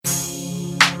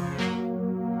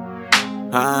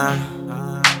Not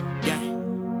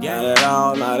at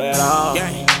all, not at all.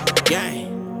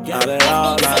 Not at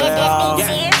all, not at all.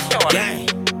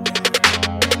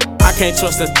 I can't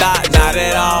trust a thought, not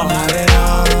at all.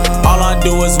 All I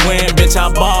do is win, bitch,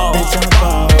 I ball.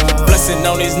 Flexing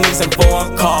on these niggas in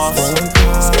foreign cars.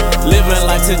 Living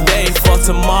like today for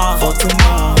tomorrow.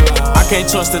 I can't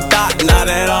trust a thought, not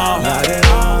at all.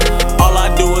 All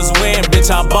I do is win,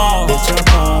 bitch, I ball.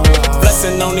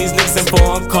 Flexing on these niggas in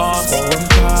foreign cars.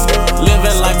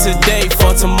 Living like today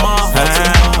for tomorrow.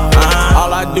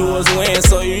 All I do is win,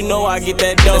 so you know I get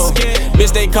that dough.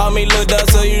 Bitch, they call me Lil Duck,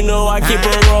 so you know I keep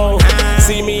a roll.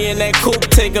 See me in that coupe,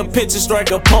 take a picture, strike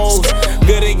a pose.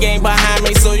 Good at game behind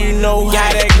me, so you know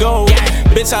how that goes.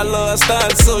 Bitch, I love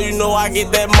stunts, so you know I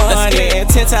get that money. And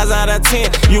 10 times out of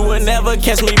 10, you will never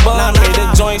catch me bumming.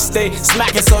 The joint stay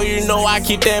smacking, so you know I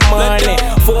keep that money.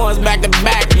 Fours back to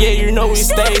back, yeah, you know we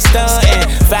stay stunting.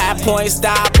 5-point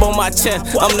stop on my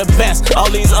chest, I'm the best. All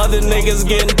these other niggas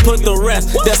getting put to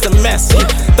rest, that's the mess.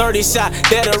 30 shot,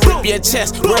 that'll rip your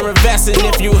chest. Wearing vests, and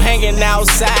if you hanging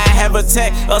outside, have a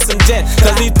tech or some jet.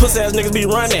 Cause these pussy ass niggas be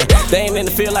running, they ain't in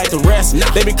the field like the rest.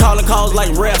 They be calling calls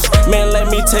like refs, man, let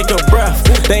me take a breath.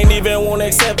 They ain't even wanna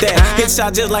accept that. Hit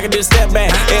shot just like I did step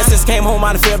back. And since came home,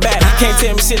 I done feel bad. Can't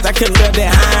tell me shit, I couldn't live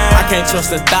that. I can't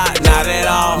trust a thought, not at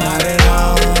all.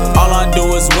 All I do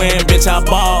is win, bitch, I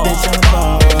ball.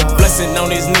 Flexing on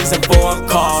these niggas in foreign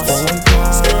cars.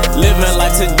 Living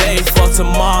like today for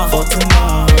tomorrow.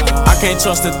 I can't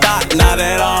trust a thought, not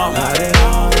at all.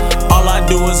 All I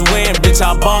do is win, bitch,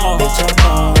 I ball.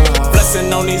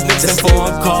 Flexing on these niggas in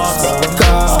foreign cars.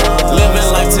 Living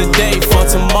like today for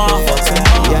tomorrow.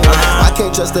 I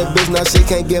can't trust that bitch, now she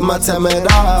can't get my time at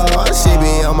all. She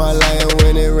be on my line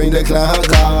when it ring the cloud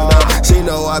call. She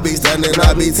know I be stunning,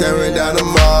 I be tearing down the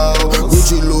mall.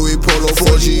 Gucci, Louis, Polo,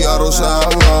 4G, auto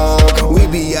shine wrong. We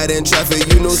be out in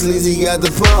traffic, you know Sleezy got the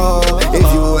pro. If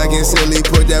you acting silly,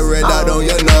 put that red dot on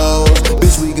your nose.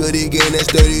 Bitch, we good again,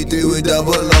 that's 33 with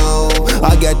double O.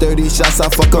 I got 30 shots, I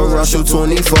fuck around, shoot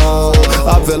 24.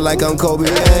 I feel like I'm Kobe,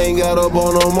 I ain't got a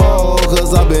ball no more.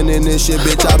 Cause I been in this shit,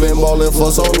 bitch, I been ballin'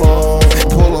 for so long.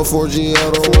 Pull up 4G,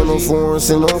 I don't want no foreigns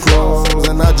and no clones.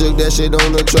 And I jug that shit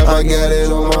on the trap, I got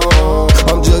it on my own.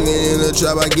 I'm jugging in the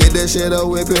trap, I get that shit up,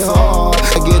 whip it hard.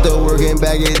 I get the work and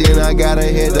back it, then I gotta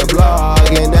hit the block.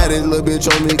 And that is little bitch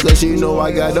on me, cause she know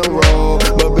I got the roll.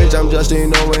 But bitch, I'm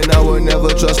Justino and I would never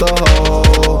trust a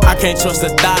hoe. I can't trust a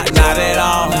thought, not at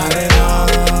all.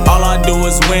 All I do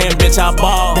is win, bitch, I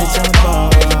ball.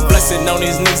 Flexing on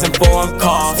these niggas in foreign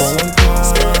cars.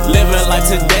 Living like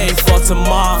today for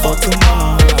tomorrow.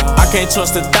 I can't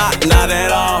trust a thought, not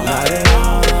at all.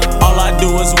 All I do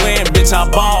is win, bitch, I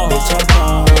ball.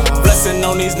 Flexing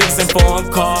on these niggas in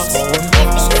foreign cars.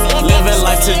 Living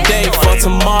like today.